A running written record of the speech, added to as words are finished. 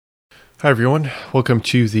Hi, everyone. Welcome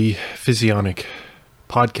to the Physionic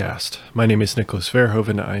podcast. My name is Nicholas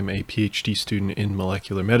Verhoeven. I'm a PhD student in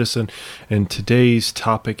molecular medicine, and today's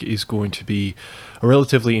topic is going to be a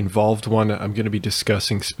relatively involved one. I'm going to be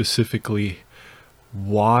discussing specifically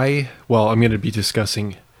I'm going to be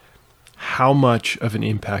discussing how much of an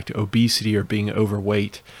impact obesity or being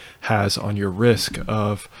overweight has on your risk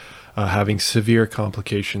of having severe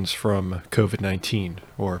complications from COVID-19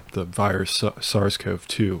 or the virus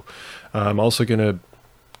SARS-CoV-2. I'm also going to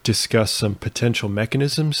discuss some potential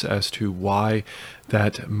mechanisms as to why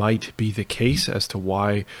that might be the case, as to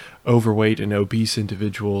why overweight and obese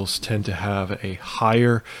individuals tend to have a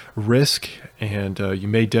higher risk. And you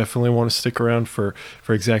may definitely want to stick around for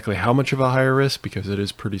exactly how much of a higher risk, because it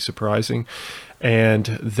is pretty surprising. And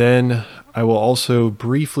then I will also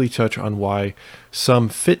briefly touch on why some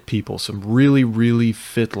fit people, some really, really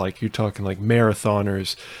fit, like you're talking like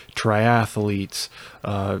marathoners, triathletes,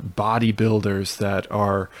 bodybuilders that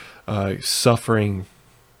are suffering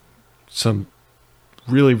some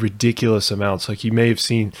really ridiculous amounts. Like you may have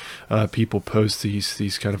seen people post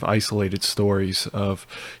these kind of isolated stories of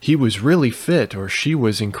he was really fit or she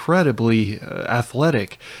was incredibly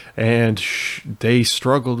athletic and they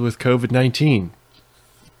struggled with COVID-19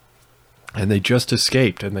 and they just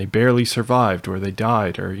escaped and they barely survived, or they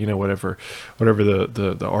died, or whatever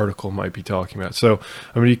the article might be talking about. So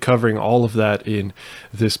I'm going to be covering all of that in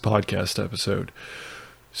this podcast episode.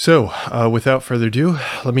 So without further ado,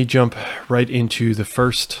 let me jump right into the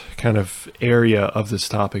first kind of area of this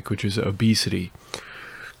topic, which is obesity.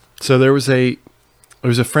 So there was a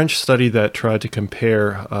French study that tried to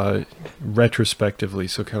compare retrospectively,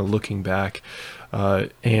 so kind of looking back,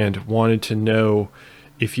 and wanted to know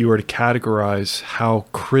if you were to categorize how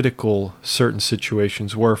critical certain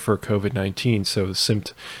situations were for COVID-19, so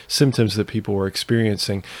the symptoms that people were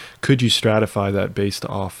experiencing, could you stratify that based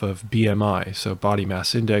off of BMI, so body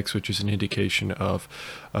mass index, which is an indication of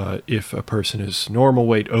if a person is normal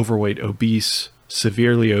weight, overweight, obese,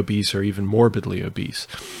 severely obese, or even morbidly obese.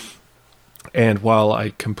 And while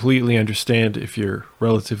I completely understand if you're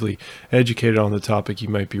relatively educated on the topic, you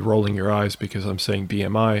might be rolling your eyes because I'm saying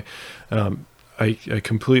BMI, I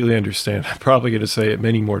completely understand. I'm probably going to say it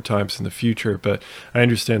many more times in the future, but I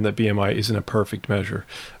understand that BMI isn't a perfect measure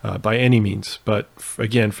by any means. But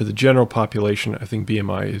again, for the general population, I think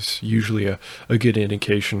BMI is usually a good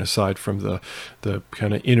indication, aside from the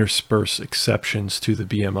kind of interspersed exceptions to the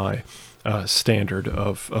BMI standard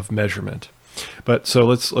of measurement. But so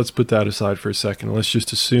let's put that aside for a second. Let's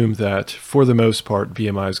just assume that for the most part,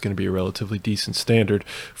 BMI is going to be a relatively decent standard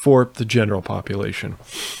for the general population.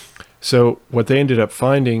 So what they ended up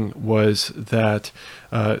finding was that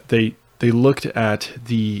they looked at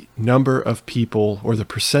the number of people, or the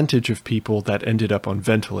percentage of people that ended up on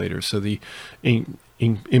ventilators. So the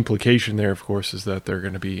implication there, of course, is that they're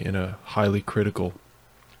going to be in a highly critical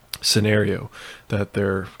scenario, that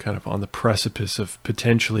they're kind of on the precipice of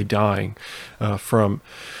potentially dying from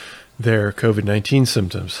their COVID-19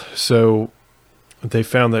 symptoms. So they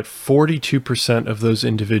found that 42% of those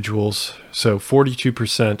individuals, so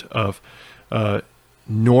 42% of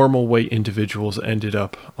normal weight individuals ended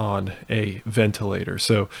up on a ventilator.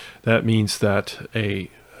 So that means that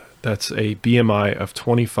that's a BMI of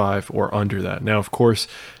 25 or under that. Now, of course,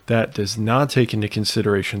 that does not take into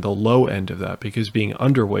consideration the low end of that, because being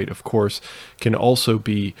underweight, of course, can also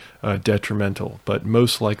be detrimental, but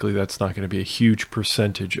most likely that's not going to be a huge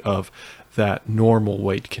percentage of that normal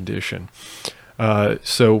weight condition.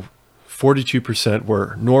 So 42%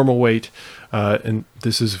 were normal weight, and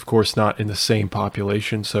this is, of course, not in the same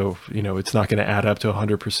population, so it's not going to add up to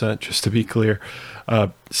 100%, just to be clear.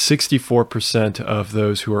 64% of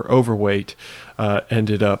those who are overweight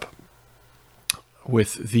ended up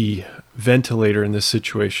with the ventilator in this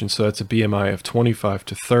situation, so that's a BMI of 25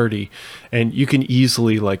 to 30, and you can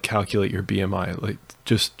easily calculate your BMI.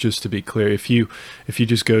 Just to be clear, if you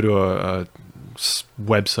just go to a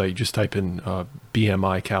website, just type in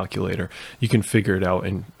BMI calculator, you can figure it out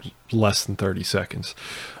in less than 30 seconds.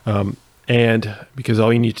 And because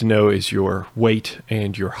all you need to know is your weight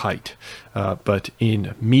and your height, but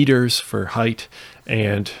in meters for height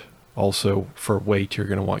and also for weight, you're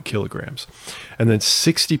going to want kilograms. And then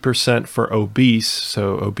 60% for obese.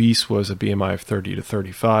 So obese was a BMI of 30 to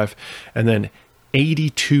 35. And then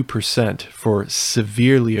 82% for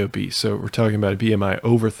severely obese. So we're talking about a BMI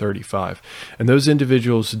over 35. And those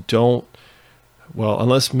individuals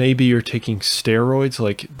unless maybe you're taking steroids,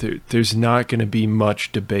 there's not going to be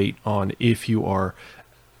much debate on if you are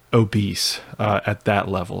obese at that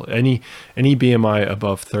level. Any BMI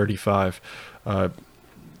above 35,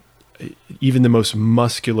 even the most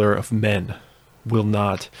muscular of men will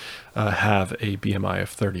not have a BMI of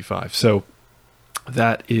 35. So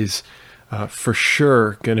that is for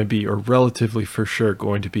sure going to be, or relatively for sure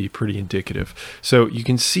going to be, pretty indicative. So you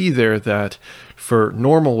can see there that for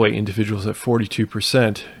normal weight individuals at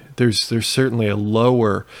 42%, there's certainly a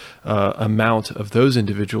lower amount of those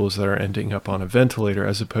individuals that are ending up on a ventilator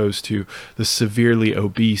as opposed to the severely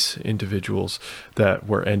obese individuals that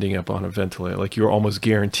were ending up on a ventilator. Like, you're almost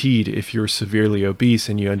guaranteed, if you're severely obese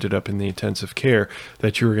and you ended up in the intensive care,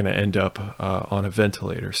 that you were going to end up on a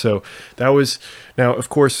ventilator. So that was, now of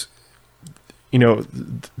course,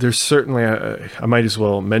 there's certainly, I might as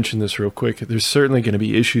well mention this real quick. There's certainly going to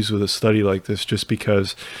be issues with a study like this just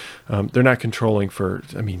because they're not controlling for,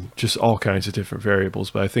 just all kinds of different variables.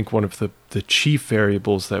 But I think one of the chief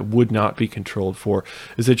variables that would not be controlled for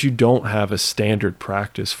is that you don't have a standard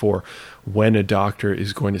practice for when a doctor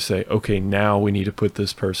is going to say, okay, now we need to put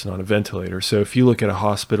this person on a ventilator. So if you look at a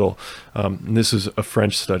hospital, and this is a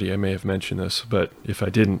French study, I may have mentioned this, but if I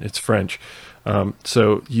didn't, it's French.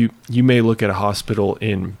 So you may look at a hospital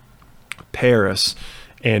in Paris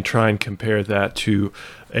and try and compare that to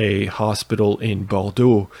a hospital in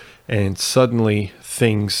Bordeaux, and suddenly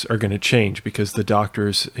things are going to change because the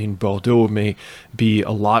doctors in Bordeaux may be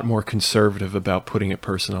a lot more conservative about putting a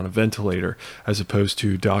person on a ventilator, as opposed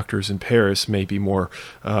to doctors in Paris may be more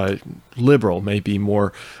liberal, may be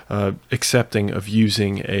more accepting of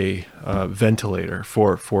using a ventilator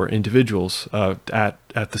for individuals at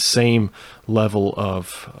the same level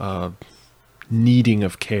of needing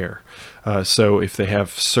of care. So if they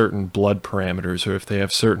have certain blood parameters, or if they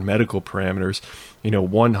have certain medical parameters,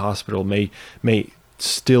 one hospital may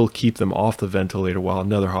still keep them off the ventilator while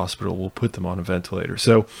another hospital will put them on a ventilator.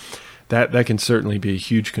 So that can certainly be a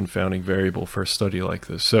huge confounding variable for a study like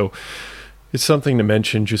this. So it's something to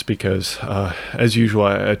mention just because, as usual,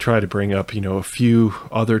 I try to bring up, a few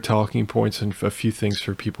other talking points and a few things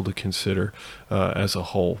for people to consider as a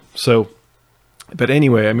whole. So, but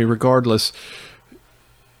anyway, regardless,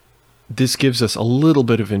 this gives us a little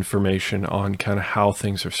bit of information on kind of how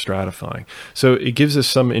things are stratifying. So it gives us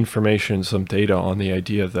some information, some data on the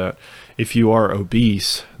idea that if you are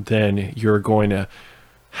obese, then you're going to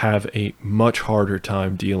have a much harder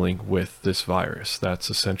time dealing with this virus. That's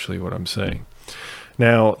essentially what I'm saying.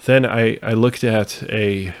 Now, then I looked at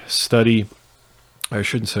a study. I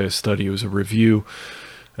shouldn't say a study, it was a review,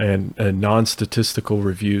 and a non-statistical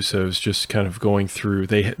review. So it was just kind of going through,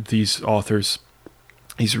 these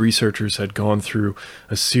researchers had gone through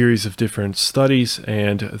a series of different studies,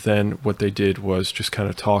 and then what they did was just kind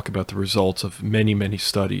of talk about the results of many, many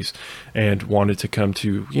studies, and wanted to come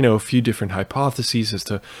to, a few different hypotheses as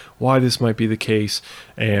to why this might be the case,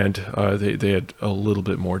 and they had a little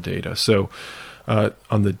bit more data. So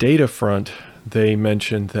on the data front, they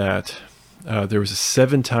mentioned that there was a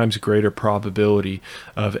 7 times greater probability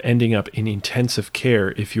of ending up in intensive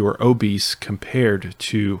care if you were obese compared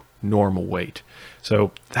to normal weight.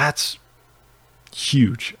 So that's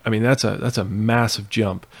huge. That's a massive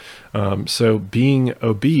jump. So being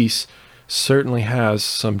obese certainly has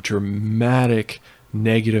some dramatic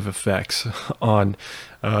negative effects on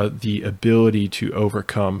the ability to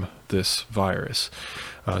overcome this virus,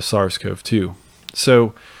 SARS-CoV-2.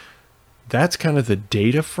 So that's kind of the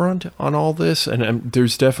data front on all this. And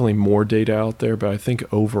there's definitely more data out there, but I think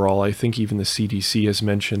overall, I think even the CDC has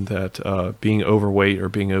mentioned that being overweight or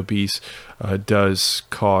being obese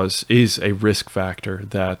is a risk factor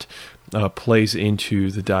that plays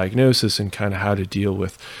into the diagnosis and kind of how to deal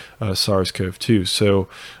with SARS-CoV-2. So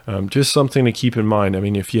just something to keep in mind.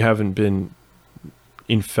 If you haven't been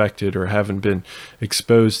infected or haven't been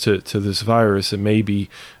exposed to this virus, it may be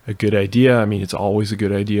a good idea. It's always a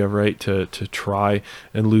good idea, right, to try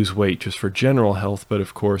and lose weight just for general health. But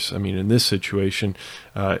of course, in this situation,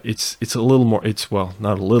 it's a little more, it's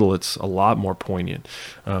a lot more poignant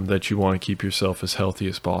that you want to keep yourself as healthy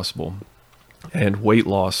as possible. And weight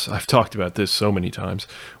loss, I've talked about this so many times,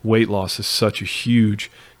 weight loss is such a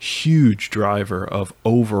huge, huge driver of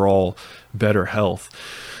overall better health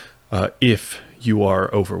if you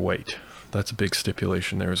are overweight. That's a big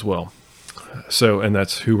stipulation there as well. So, and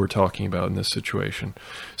that's who we're talking about in this situation.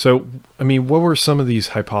 So, what were some of these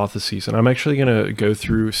hypotheses? And I'm actually going to go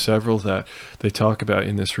through several that they talk about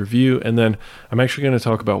in this review. And then I'm actually going to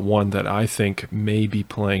talk about one that I think may be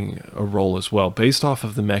playing a role as well, based off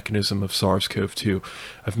of the mechanism of SARS-CoV-2.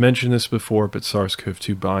 I've mentioned this before, but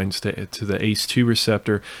SARS-CoV-2 binds to the ACE2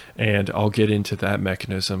 receptor, and I'll get into that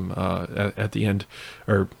mechanism at the end,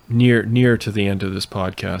 or near to the end of this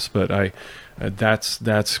podcast. But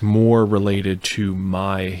That's more related to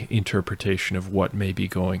my interpretation of what may be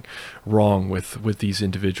going wrong with these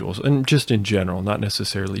individuals, and just in general, not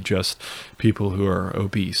necessarily just people who are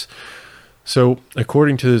obese. So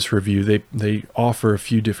according to this review, they offer a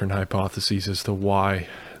few different hypotheses as to why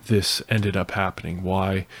this ended up happening,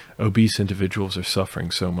 why obese individuals are suffering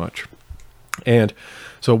so much. And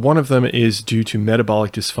so one of them is due to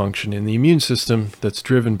metabolic dysfunction in the immune system that's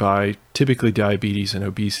driven by typically diabetes and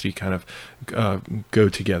obesity kind of go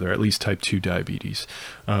together, at least type 2 diabetes.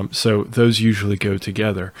 So those usually go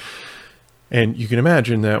together. And you can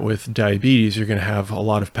imagine that with diabetes, you're going to have a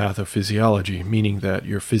lot of pathophysiology, meaning that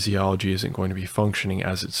your physiology isn't going to be functioning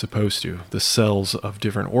as it's supposed to. The cells of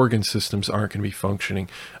different organ systems aren't going to be functioning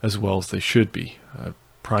as well as they should be. A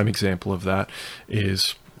prime example of that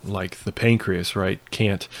is like the pancreas, right?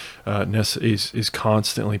 Is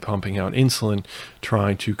constantly pumping out insulin,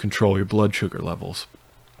 trying to control your blood sugar levels.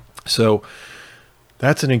 So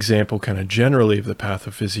that's an example kind of generally of the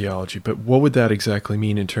pathophysiology, but what would that exactly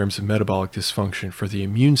mean in terms of metabolic dysfunction for the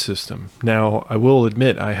immune system? Now, I will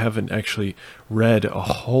admit I haven't actually read a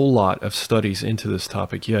whole lot of studies into this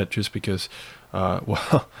topic yet, just because,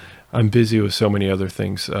 I'm busy with so many other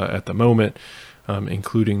things at the moment,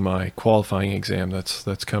 including my qualifying exam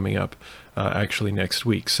that's coming up actually next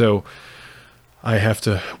week. So I have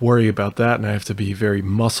to worry about that, and I have to be very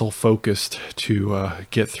muscle focused to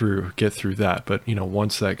get through that. But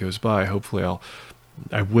once that goes by, hopefully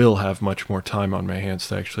I will have much more time on my hands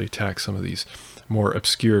to actually attack some of these more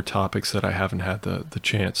obscure topics that I haven't had the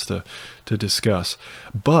chance to discuss.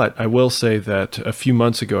 But I will say that a few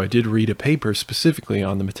months ago, I did read a paper specifically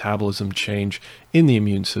on the metabolism change in the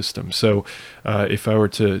immune system. So if I were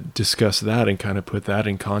to discuss that and kind of put that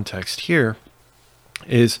in context here,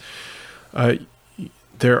 is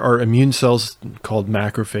there are immune cells called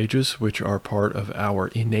macrophages, which are part of our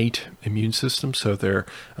innate immune system. So they're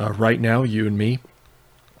right now, you and me,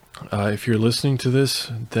 if you're listening to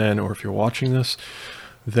this, or if you're watching this,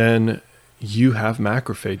 then you have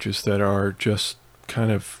macrophages that are just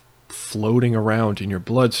kind of floating around in your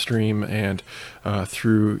bloodstream and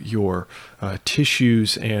through your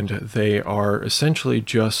tissues, and they are essentially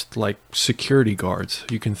just like security guards.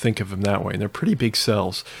 You can think of them that way. And they're pretty big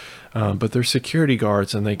cells, but they're security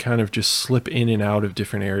guards, and they kind of just slip in and out of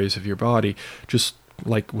different areas of your body, just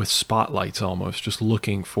like with spotlights almost, just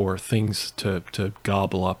looking for things to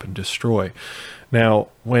gobble up and destroy. Now,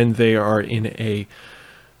 when they are in a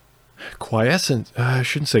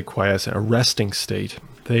a resting state,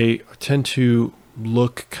 they tend to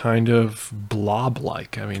look kind of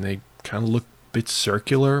blob-like. I mean, they kind of look a bit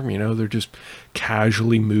circular, they're just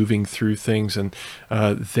casually moving through things. And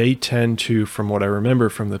they tend to, from what I remember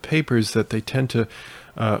from the papers, that they tend to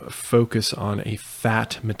focus on a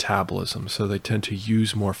fat metabolism. So they tend to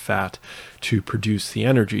use more fat to produce the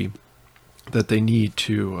energy that they need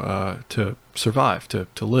to survive,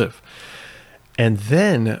 to live. And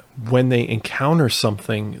then when they encounter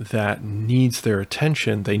something that needs their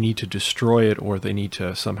attention, they need to destroy it, or they need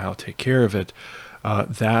to somehow take care of it.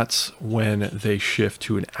 That's when they shift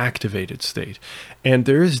to an activated state. And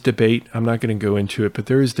there is debate, I'm not going to go into it, but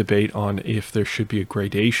there is debate on if there should be a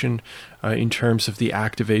gradation in terms of the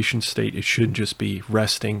activation state. It shouldn't just be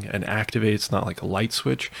resting and activate. It's not like a light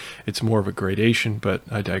switch. It's more of a gradation, but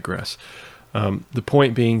I digress. The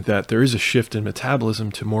point being that there is a shift in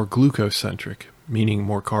metabolism to more glucose-centric, meaning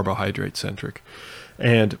more carbohydrate-centric.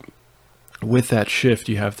 And with that shift,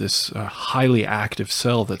 you have this highly active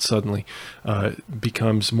cell that suddenly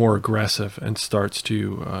becomes more aggressive and starts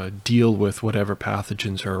to deal with whatever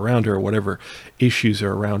pathogens are around it, or whatever issues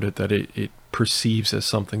are around it that it perceives as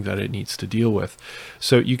something that it needs to deal with.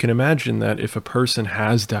 So you can imagine that if a person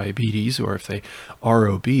has diabetes, or if they are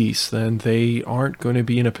obese, then they aren't going to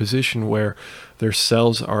be in a position where their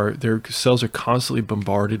cells are constantly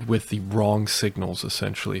bombarded with the wrong signals,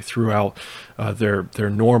 essentially, throughout their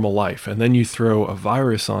normal life. And then you throw a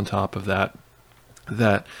virus on top of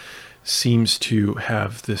that seems to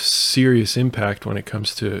have this serious impact when it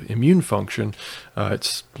comes to immune function.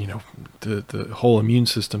 The whole immune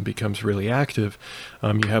system becomes really active.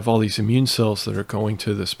 You have all these immune cells that are going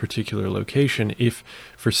to this particular location. If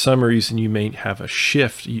for some reason you may have a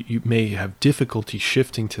shift, you may have difficulty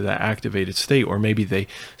shifting to that activated state, or maybe they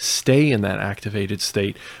stay in that activated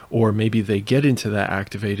state, or maybe they get into that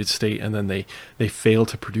activated state and then they fail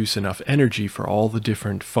to produce enough energy for all the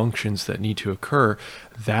different functions that need to occur.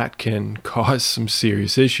 That can cause some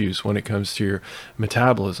serious issues when it comes to your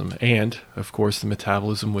metabolism, and of course the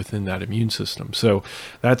metabolism within that immune system. So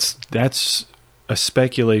that's a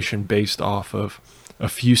speculation based off of a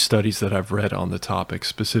few studies that I've read on the topic,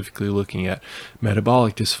 specifically looking at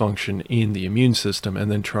metabolic dysfunction in the immune system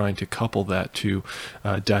and then trying to couple that to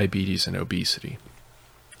diabetes and obesity.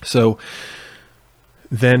 So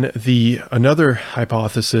then another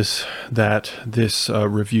hypothesis that this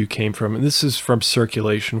review came from, and this is from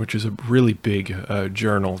Circulation, which is a really big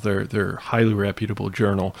journal. They're highly reputable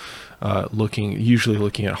journal, usually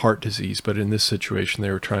looking at heart disease, but in this situation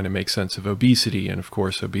they were trying to make sense of obesity, and of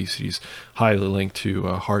course obesity is highly linked to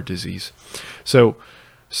heart disease. So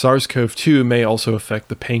SARS-CoV-2 may also affect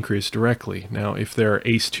the pancreas directly. Now, if there are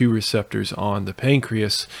ACE2 receptors on the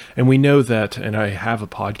pancreas, and we know that, and I have a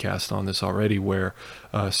podcast on this already, where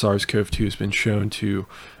SARS-CoV-2 has been shown to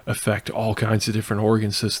affect all kinds of different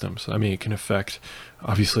organ systems. I mean, it can affect,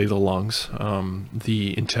 obviously, the lungs,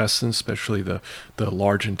 the intestines, especially the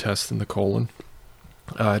large intestine, the colon.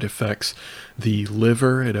 It affects the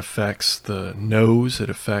liver, it affects the nose, it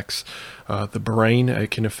affects the brain.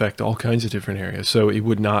 It can affect all kinds of different areas. So it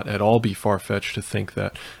would not at all be far-fetched to think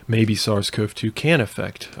that maybe SARS-CoV-2 can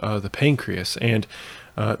affect the pancreas. And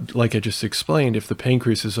like I just explained, if the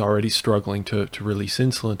pancreas is already struggling to release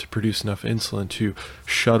insulin, to produce enough insulin to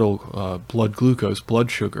shuttle blood glucose,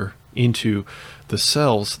 blood sugar, into the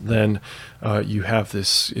cells, then you have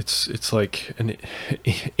this, it's like an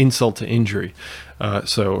insult to injury,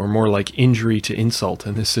 or more like injury to insult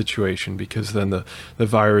in this situation, because then the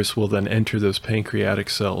virus will then enter those pancreatic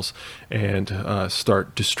cells and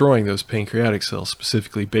start destroying those pancreatic cells,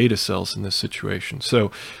 specifically beta cells in this situation. So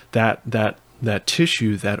that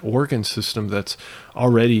tissue, that organ system that's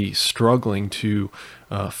already struggling to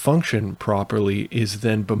function properly, is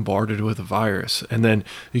then bombarded with a virus. And then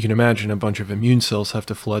you can imagine a bunch of immune cells have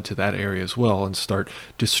to flood to that area as well and start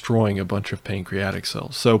destroying a bunch of pancreatic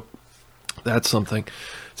cells. So that's something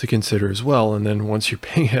to consider as well. And then once your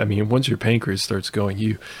pancreas starts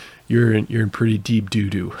going, you're in pretty deep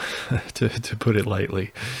doo-doo, to put it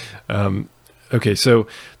lightly. Okay, so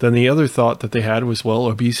then the other thought that they had was, well,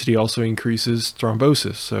 obesity also increases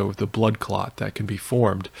thrombosis, so the blood clot that can be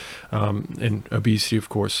formed. And obesity, of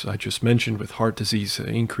course, I just mentioned with heart disease,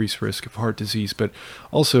 increased risk of heart disease, but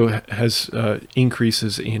also has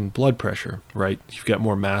increases in blood pressure, right? You've got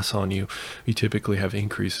more mass on you, you typically have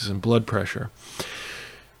increases in blood pressure.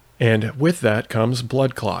 And with that comes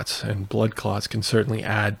blood clots, and blood clots can certainly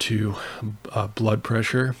add to blood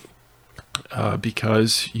pressure,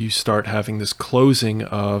 because you start having this closing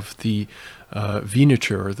of the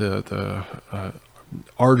venature, or the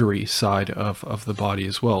artery side of the body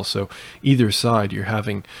as well. So either side, you're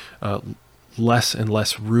having less and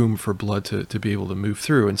less room for blood to be able to move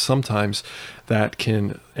through. And sometimes that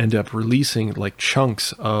can end up releasing like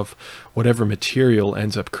chunks of whatever material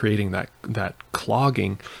ends up creating that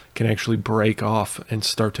clogging, can actually break off and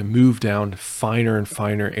start to move down finer and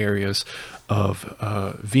finer areas of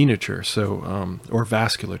venature, or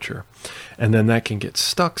vasculature. And then that can get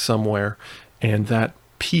stuck somewhere, and that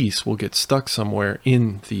piece will get stuck somewhere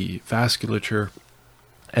in the vasculature,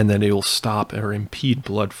 and then it will stop or impede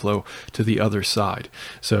blood flow to the other side.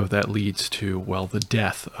 So that leads to, well, the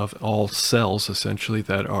death of all cells, essentially,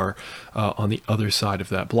 that are on the other side of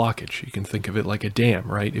that blockage. You can think of it like a dam,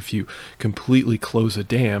 right? If you completely close a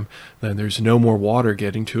dam, then there's no more water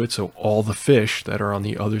getting to it, so all the fish that are on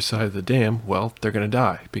the other side of the dam, well, they're going to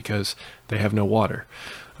die because they have no water.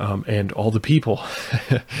 And all the people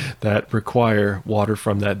that require water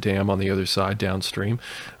from that dam on the other side downstream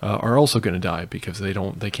are also going to die because they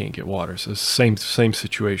can't get water. So it's the same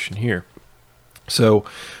situation here. So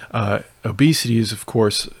obesity is, of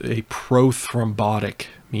course, a prothrombotic,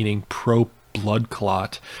 meaning pro-blood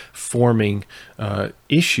clot forming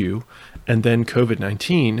issue. And then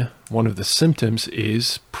COVID-19, one of the symptoms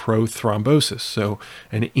is prothrombosis, so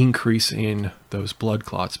an increase in those blood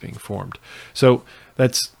clots being formed. So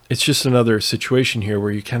it's just another situation here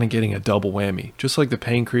where you're kind of getting a double whammy. Just like the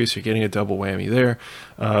pancreas, you're getting a double whammy there.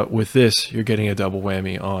 With this, you're getting a double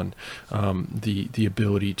whammy on the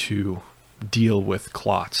ability to deal with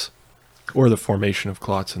clots, or the formation of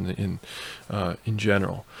clots in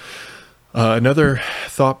general. Another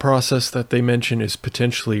thought process that they mention is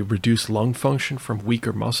potentially reduced lung function from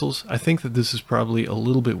weaker muscles. I think that this is probably a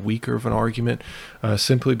little bit weaker of an argument,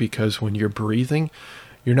 simply because when you're breathing,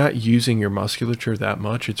 you're not using your musculature that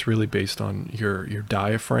much. It's really based on your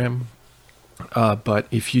diaphragm. But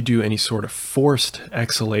if you do any sort of forced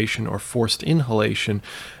exhalation or forced inhalation,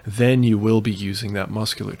 then you will be using that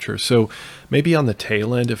musculature. So maybe on the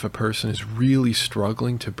tail end, if a person is really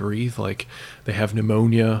struggling to breathe, like they have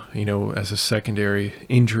pneumonia, as a secondary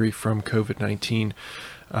injury from COVID-19,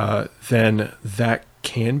 then that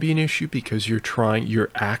can be an issue because you're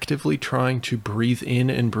actively trying to breathe in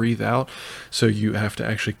and breathe out. So you have to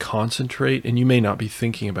actually concentrate, and you may not be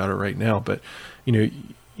thinking about it right now, but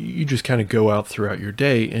you just kind of go out throughout your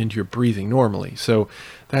day and you're breathing normally. So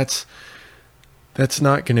that's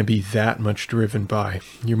not going to be that much driven by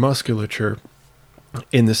your musculature,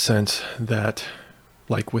 in the sense that,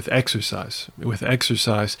 like with exercise,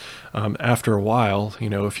 after a while,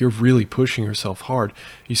 if you're really pushing yourself hard,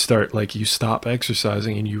 you stop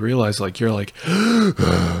exercising and you realize you're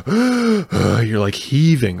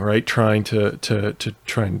heaving, right? Trying to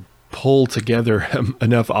try and pull together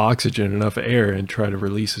enough oxygen, enough air, and try to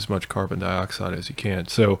release as much carbon dioxide as you can.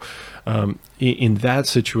 So in that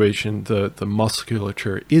situation, the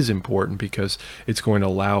musculature is important because it's going to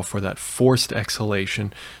allow for that forced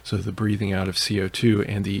exhalation, so the breathing out of CO2,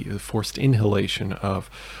 and the forced inhalation of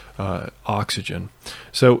oxygen.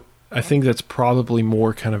 So I think that's probably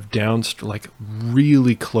more kind of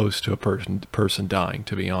really close to a person dying,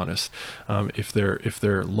 to be honest. If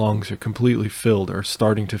their lungs are completely filled or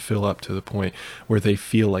starting to fill up to the point where they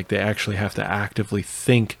feel like they actually have to actively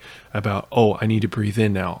think about, oh, I need to breathe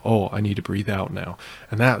in now. Oh, I need to breathe out now.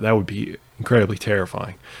 And that would be incredibly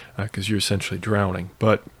terrifying because you're essentially drowning.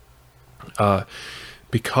 But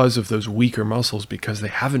because of those weaker muscles, because they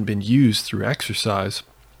haven't been used through exercise,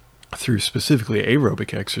 through specifically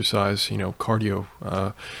aerobic exercise,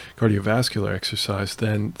 cardiovascular exercise,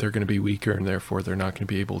 then they're going to be weaker, and therefore they're not going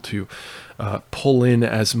to be able to pull in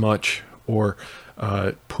as much or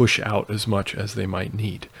push out as much as they might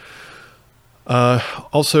need.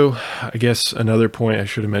 Also, I guess another point, I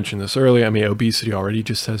should have mentioned this earlier, obesity already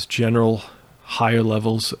just has general higher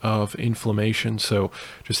levels of inflammation. So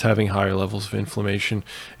just having higher levels of inflammation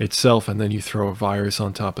itself, and then you throw a virus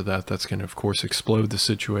on top of that, that's going to, of course, explode the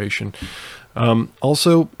situation.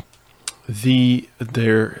 Also,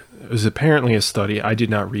 there is apparently a study, I did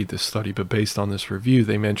not read this study, but based on this review,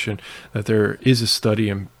 they mentioned that there is a study,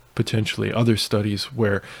 and potentially other studies,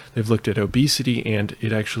 where they've looked at obesity and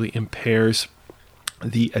it actually impairs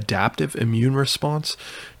the adaptive immune response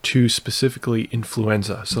to specifically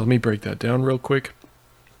influenza. So let me break that down real quick.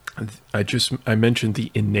 I mentioned the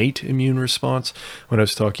innate immune response when I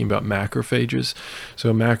was talking about macrophages.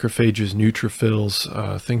 So macrophages,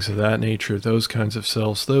 neutrophils, things of that nature, those kinds of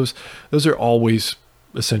cells, those are always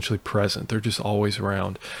essentially present. They're just always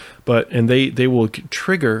around. And they will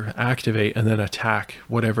trigger, activate, and then attack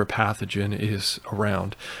whatever pathogen is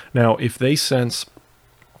around. Now, if they sense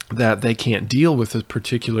that they can't deal with a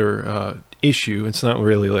particular issue, it's not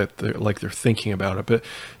really like they're thinking about it, but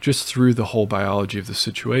just through the whole biology of the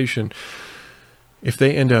situation, if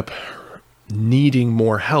they end up needing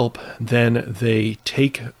more help, then they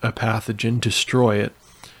take a pathogen, destroy it,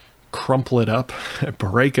 crumple it up,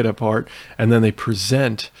 break it apart, and then they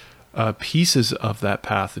present pieces of that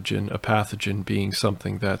pathogen, a pathogen being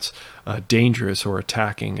something that's dangerous or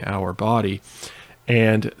attacking our body.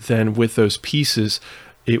 And then with those pieces,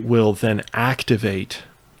 it will then activate,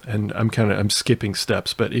 and I'm skipping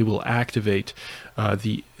steps, but it will activate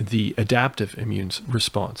the adaptive immune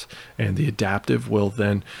response. And the adaptive will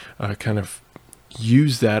then kind of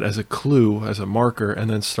use that as a clue, as a marker,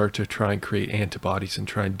 and then start to try and create antibodies and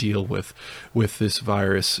try and deal with this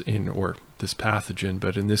virus or this pathogen,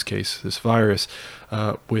 but in this case, this virus,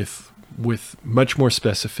 with much more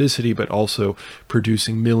specificity, but also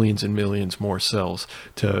producing millions and millions more cells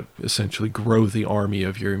to essentially grow the army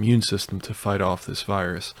of your immune system to fight off this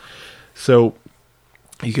virus. So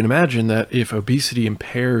you can imagine that if obesity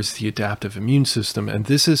impairs the adaptive immune system, and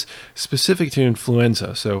this is specific to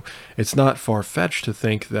influenza, so it's not far-fetched to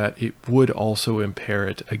think that it would also impair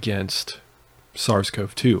it against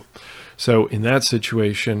SARS-CoV-2. So in that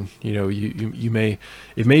situation,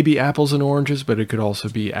 it may be apples and oranges, but it could also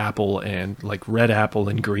be apple and red apple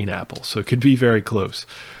and green apple. So it could be very close.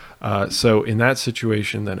 So in that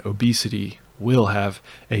situation, then obesity will have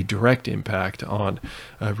a direct impact on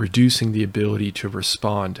reducing the ability to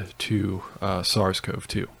respond to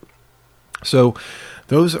SARS-CoV-2. So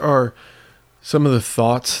those are some of the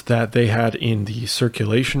thoughts that they had in the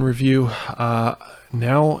circulation review.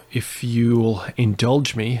 Now, if you'll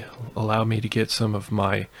indulge me, allow me to get some of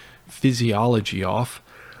my physiology off.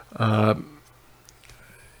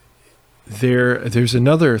 There's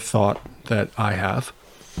another thought that I have,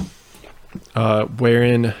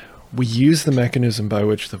 wherein we use the mechanism by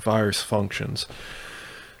which the virus functions,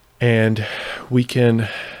 and we can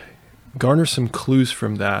garner some clues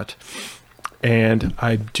from that. And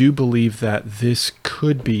I do believe that this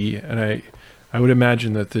could be, and I would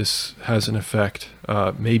imagine that this has an effect,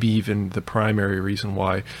 maybe even the primary reason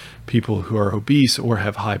why people who are obese or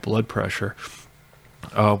have high blood pressure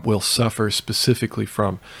will suffer specifically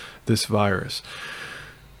from this virus.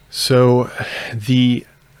 So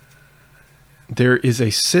there is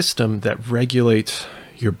a system that regulates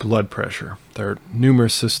your blood pressure. There are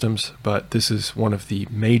numerous systems, but this is one of the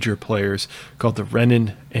major players called the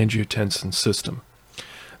renin-angiotensin system.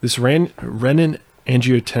 This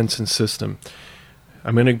renin-angiotensin system,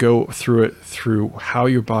 I'm going to go through how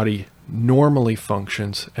your body normally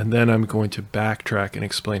functions, and then I'm going to backtrack and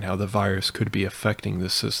explain how the virus could be affecting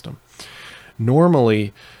this system.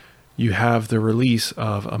 Normally, you have the release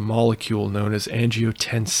of a molecule known as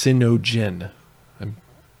angiotensinogen. I'm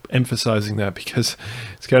emphasizing that because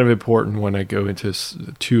it's kind of important when I go into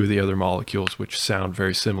two of the other molecules, which sound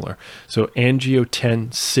very similar. So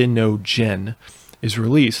angiotensinogen is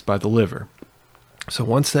released by the liver. So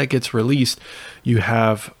once that gets released, you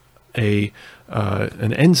have an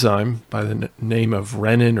enzyme by the name of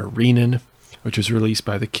renin or renin, which is released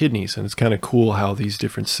by the kidneys. And it's kind of cool how these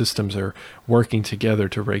different systems are working together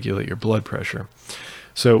to regulate your blood pressure.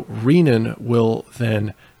 So renin will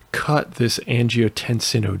then cut this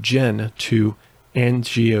angiotensinogen to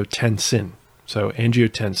angiotensin. So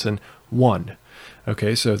angiotensin 1.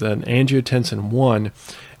 Okay, so then angiotensin 1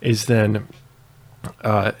 is then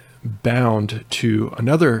bound to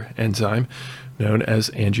another enzyme known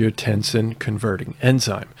as angiotensin converting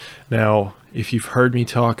enzyme. Now, if you've heard me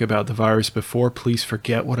talk about the virus before, please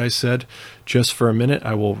forget what I said. Just for a minute,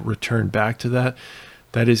 I will return back to that.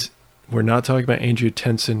 That is, we're not talking about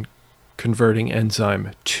angiotensin converting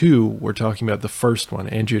enzyme 2. We're talking about the first one,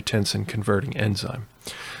 angiotensin converting enzyme.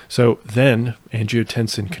 So then,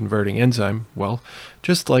 angiotensin converting enzyme, well,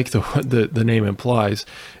 just like the name implies,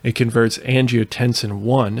 it converts angiotensin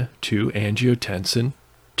 1 to angiotensin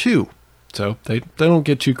 2. So they don't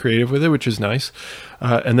get too creative with it, which is nice.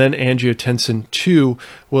 And then angiotensin 2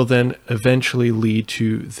 will then eventually lead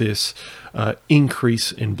to this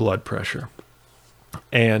increase in blood pressure.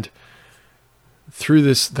 And through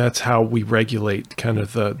this, that's how we regulate kind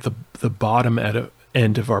of the bottom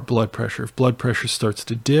end of our blood pressure. If blood pressure starts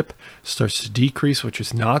to dip, starts to decrease, which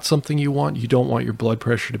is not something you want. You don't want your blood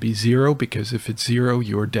pressure to be 0, because if it's 0,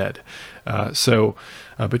 you're dead.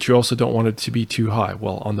 But you also don't want it to be too high.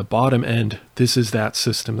 Well, on the bottom end, this is that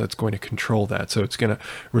system that's going to control that. So it's going to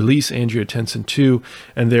release angiotensin 2,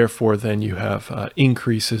 and therefore then you have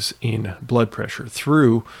increases in blood pressure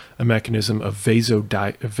through a mechanism of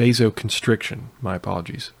vasoconstriction. My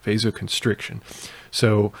apologies, vasoconstriction.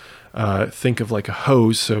 So think of like a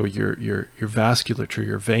hose. So your vasculature,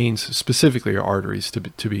 your veins, specifically your arteries,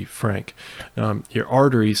 to be frank, your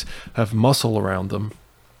arteries have muscle around them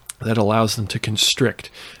that allows them to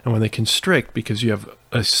constrict. And when they constrict, because you have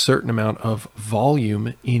a certain amount of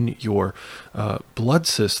volume in your blood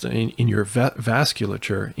system, in your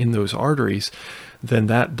vasculature, in those arteries, then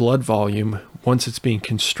that blood volume, once it's being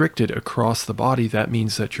constricted across the body, that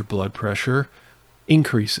means that your blood pressure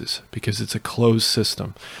increases because it's a closed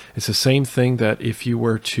system. It's the same thing that if you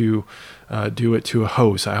were to do it to a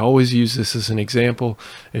hose. I always use this as an example.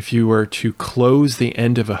 If you were to close the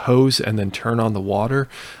end of a hose and then turn on the water,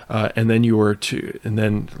 and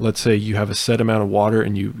then let's say you have a set amount of water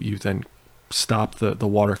and you then stop the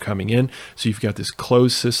water coming in. So you've got this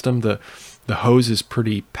closed system. The hose is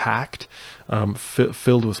pretty packed,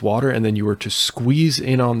 filled with water, and then you were to squeeze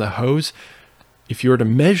in on the hose. If you were to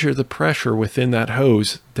measure the pressure within that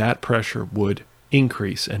hose, that pressure would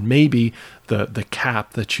increase, and maybe the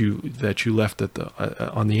cap that you left at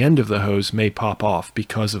on the end of the hose may pop off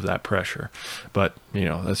because of that pressure. But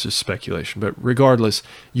that's just speculation. But regardless,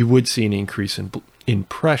 you would see an increase in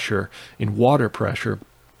pressure, in water pressure.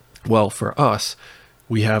 Well, for us,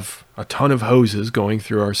 we have a ton of hoses going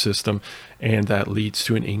through our system, and that leads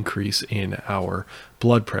to an increase in our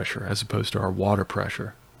blood pressure as opposed to our water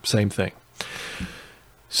pressure. Same thing.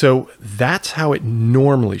 So that's how it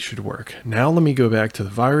normally should work. Now let me go back to the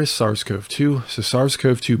virus, SARS-CoV-2. So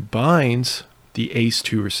SARS-CoV-2 binds the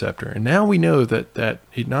ACE2 receptor. And now we know that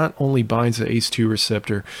it not only binds the ACE2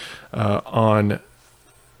 receptor on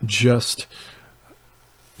just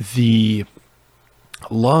the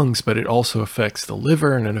lungs, but it also affects the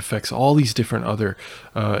liver, and it affects all these different other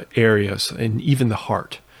areas, and even the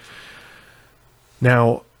heart.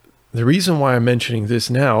 Now, the reason why I'm mentioning this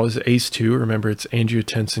now is ACE2, remember it's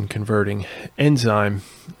angiotensin converting enzyme.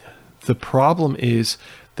 The problem is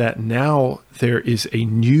that now there is a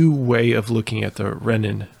new way of looking at the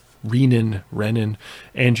renin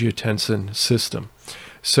angiotensin system.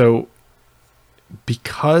 So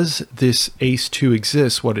because this ACE2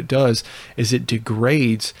 exists, what it does is it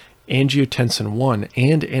degrades angiotensin 1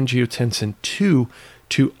 and angiotensin 2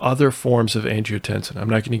 to other forms of angiotensin. I'm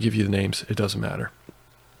not going to give you the names, it doesn't matter.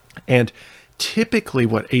 And typically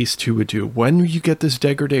what ACE2 would do, when you get this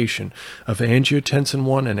degradation of angiotensin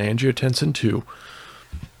 1 and angiotensin 2,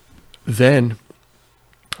 then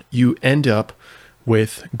you end up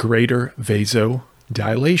with greater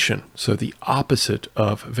vasodilation. So the opposite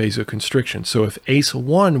of vasoconstriction. So if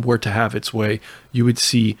ACE1 were to have its way, you would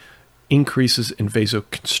see increases in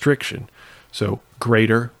vasoconstriction, so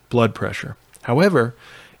greater blood pressure. However,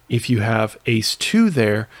 if you have ACE2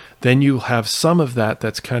 there, then you'll have some of that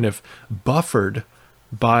that's kind of buffered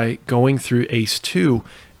by going through ACE2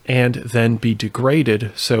 and then be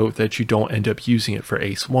degraded so that you don't end up using it for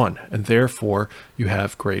ACE1. And therefore, you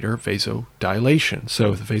have greater vasodilation.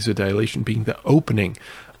 So the vasodilation being the opening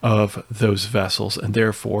of those vessels and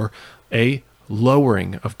therefore a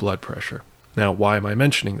lowering of blood pressure. Now, why am I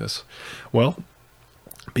mentioning this? Well,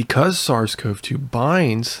 because SARS-CoV-2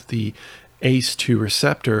 binds the ACE2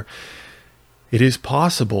 receptor, it is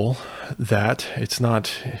possible that it's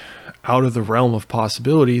not out of the realm of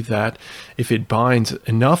possibility that if it binds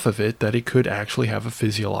enough of it, that it could actually have a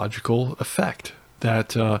physiological effect.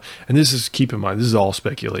 That, and this is, keep in mind, this is all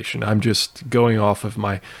speculation. I'm just going off of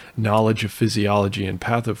my knowledge of physiology and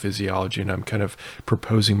pathophysiology, and I'm kind of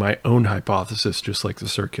proposing my own hypothesis, just like the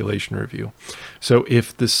circulation review. So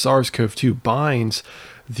if the SARS-CoV-2 binds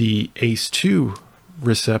the ACE2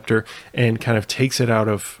 receptor and kind of takes it out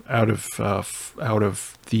of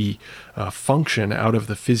the function, out of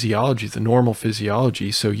the physiology, the normal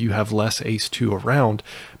physiology, so you have less ACE2 around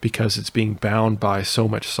because it's being bound by so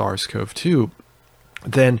much SARS-CoV-2,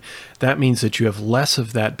 then that means that you have less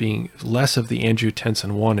of that being, less of the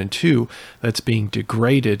angiotensin 1 and 2 that's being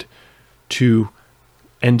degraded to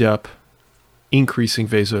end up increasing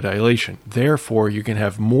vasodilation. Therefore, you can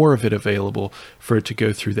have more of it available for it to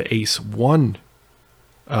go through the ACE1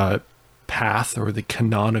 path, or the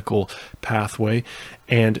canonical pathway,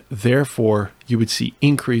 and therefore you would see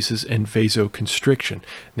increases in vasoconstriction.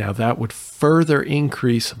 Now that would further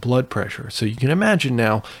increase blood pressure. So you can imagine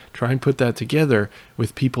now, try and put that together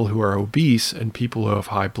with people who are obese and people who have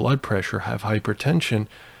high blood pressure, have hypertension.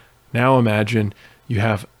 Now imagine you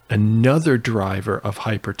have another driver of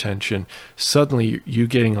hypertension. Suddenly you're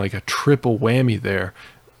getting like a triple whammy there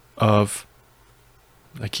of,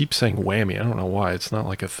 I keep saying whammy. I don't know why. It's not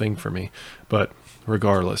like a thing for me. But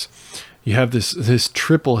regardless, you have this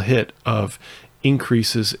triple hit of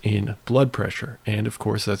increases in blood pressure. And of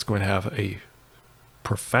course, that's going to have a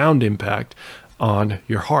profound impact on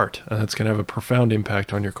your heart. And that's going to have a profound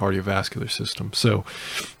impact on your cardiovascular system. So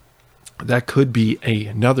that could be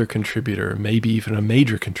another contributor, maybe even a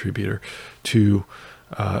major contributor to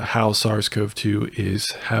how SARS-CoV-2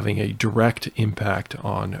 is having a direct impact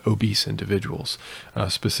on obese individuals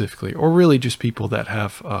specifically, or really just people that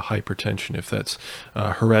have hypertension, if that's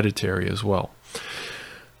hereditary as well.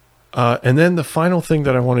 And then the final thing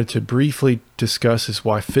that I wanted to briefly discuss is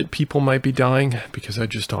why fit people might be dying, because I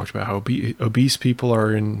just talked about how obese people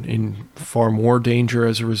are in far more danger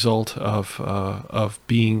as a result of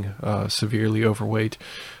being severely overweight.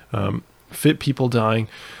 Fit people dying.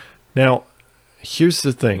 Now, here's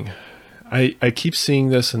the thing. I keep seeing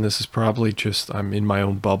this, and this is probably just, I'm in my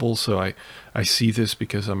own bubble, so I see this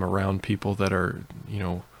because I'm around people that are,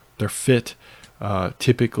 they're fit.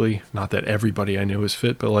 Typically, not that everybody I know is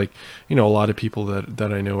fit, but a lot of people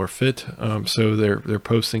that I know are fit. So they're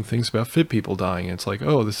posting things about fit people dying. It's like,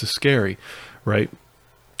 oh, this is scary, right?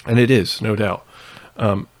 And it is, no doubt.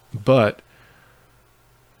 But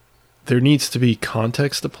there needs to be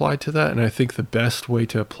context applied to that. And I think the best way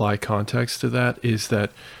to apply context to that is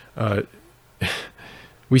that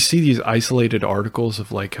we see these isolated articles of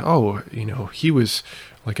he was,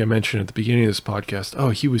 like I mentioned at the beginning of this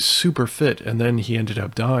podcast, he was super fit and then he ended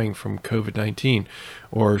up dying from COVID-19,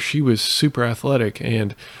 or she was super athletic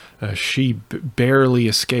and she barely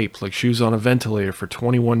escaped, like she was on a ventilator for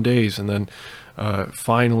 21 days and then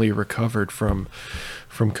finally recovered from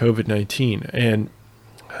COVID-19. And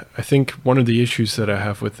I think one of the issues that I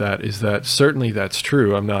have with that is that certainly that's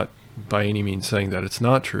true. I'm not by any means saying that it's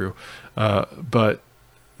not true, but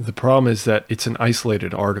the problem is that it's an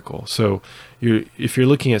isolated article. So if you're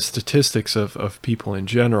looking at statistics of people in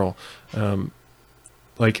general,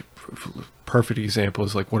 perfect example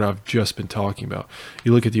is like what I've just been talking about.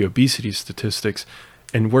 You look at the obesity statistics,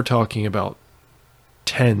 and we're talking about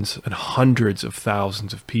tens and hundreds of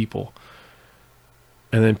thousands of people.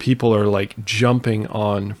 And then people are like jumping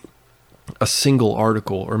on a single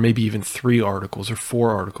article, or maybe even 3 articles or 4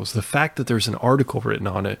 articles. The fact that there's an article written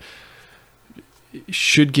on it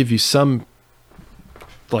should give you some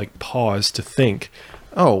pause to think,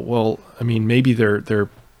 maybe they're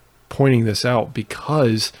pointing this out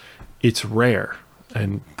because it's rare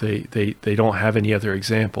and they don't have any other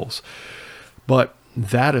examples. But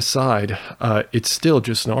that aside, it's still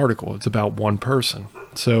just an article. It's about one person.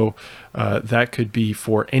 So that could be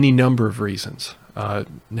for any number of reasons.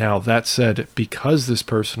 Now, that said, because this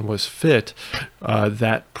person was fit,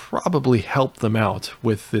 that probably helped them out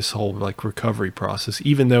with this whole recovery process,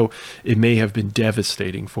 even though it may have been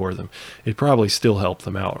devastating for them. It probably still helped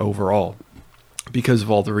them out overall, because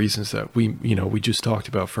of all the reasons that we just talked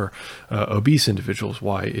about for obese individuals,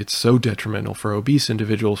 why it's so detrimental for obese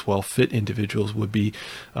individuals, while fit individuals would be,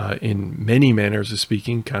 in many manners of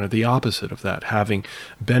speaking, kind of the opposite of that, having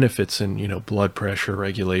benefits in, blood pressure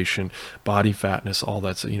regulation, body fatness, all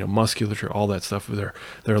that, musculature, all that stuff,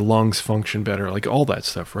 their lungs function better, like all that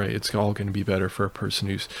stuff, right? It's all going to be better for a person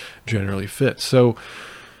who's generally fit. So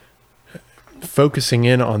focusing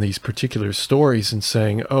in on these particular stories and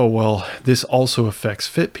saying, oh, well, this also affects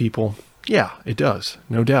fit people. Yeah, it does.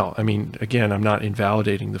 No doubt. I mean, again, I'm not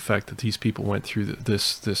invalidating the fact that these people went through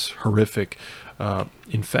this horrific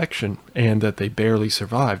infection and that they barely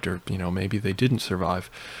survived, or, maybe they didn't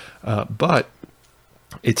survive. But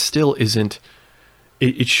it still isn't,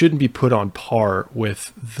 it shouldn't be put on par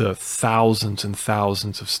with the thousands and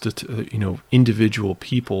thousands of, individual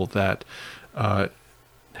people that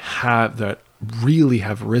really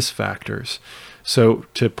have risk factors. So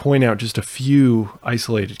to point out just a few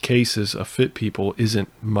isolated cases of fit people isn't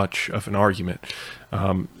much of an argument.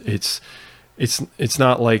 It's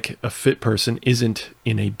not like a fit person isn't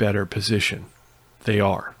in a better position. They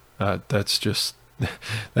are. That's just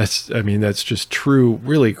true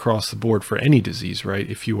really across the board for any disease, right?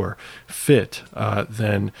 If you are fit,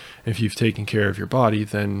 then if you've taken care of your body,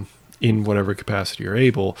 then in whatever capacity you're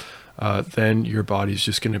able, then your body's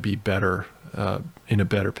just going to be better, in a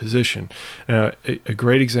better position. A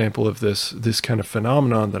great example of this kind of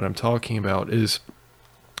phenomenon that I'm talking about is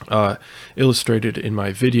illustrated in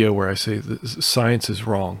my video where I say that science is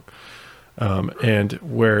wrong, and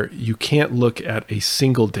where you can't look at a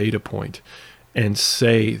single data point and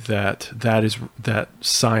say that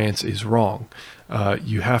science is wrong.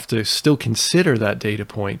 You have to still consider that data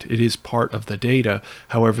point. It is part of the data.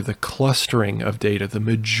 However, the clustering of data, the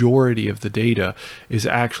majority of the data, is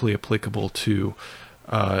actually applicable to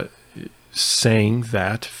saying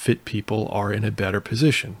that fit people are in a better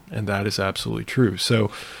position. And that is absolutely true.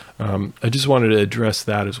 So I just wanted to address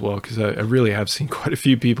that as well, because I really have seen quite a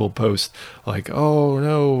few people post like, oh,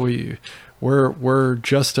 no, we're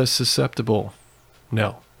just as susceptible.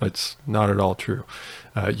 No, that's not at all true.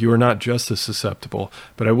 You are not just as susceptible,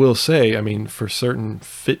 but I will say, for certain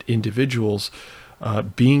fit individuals,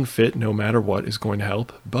 being fit no matter what is going to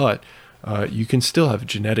help, but you can still have a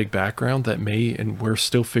genetic background that may, and we're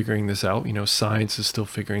still figuring this out, science is still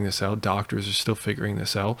figuring this out, doctors are still figuring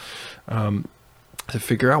this out, to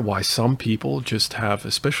figure out why some people just have,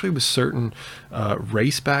 especially with certain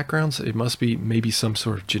race backgrounds, it must be maybe some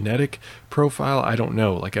sort of genetic profile. I don't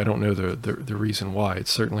know. I don't know the reason why.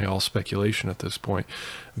 It's certainly all speculation at this point.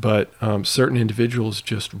 But certain individuals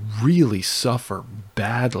just really suffer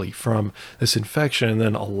badly from this infection. And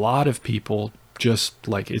then a lot of people just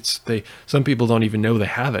some people don't even know they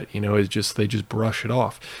have it, they just brush it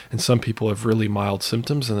off. And some people have really mild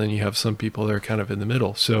symptoms, and then you have some people that are kind of in the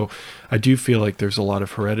middle. So I do feel like there's a lot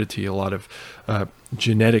of heredity, a lot of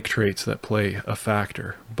genetic traits that play a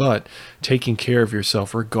factor. But taking care of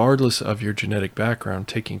yourself, regardless of your genetic background,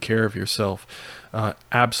 taking care of yourself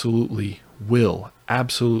absolutely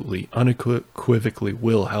unequivocally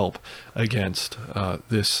will help against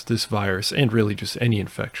this virus, and really just any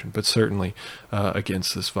infection, but certainly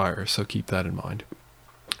against this virus. So keep that in mind.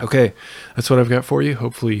 Okay, that's what I've got for you.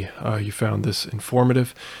 Hopefully you found this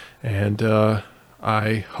informative, and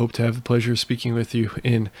I hope to have the pleasure of speaking with you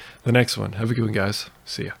in the next one. Have a good one, guys.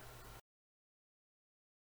 See ya.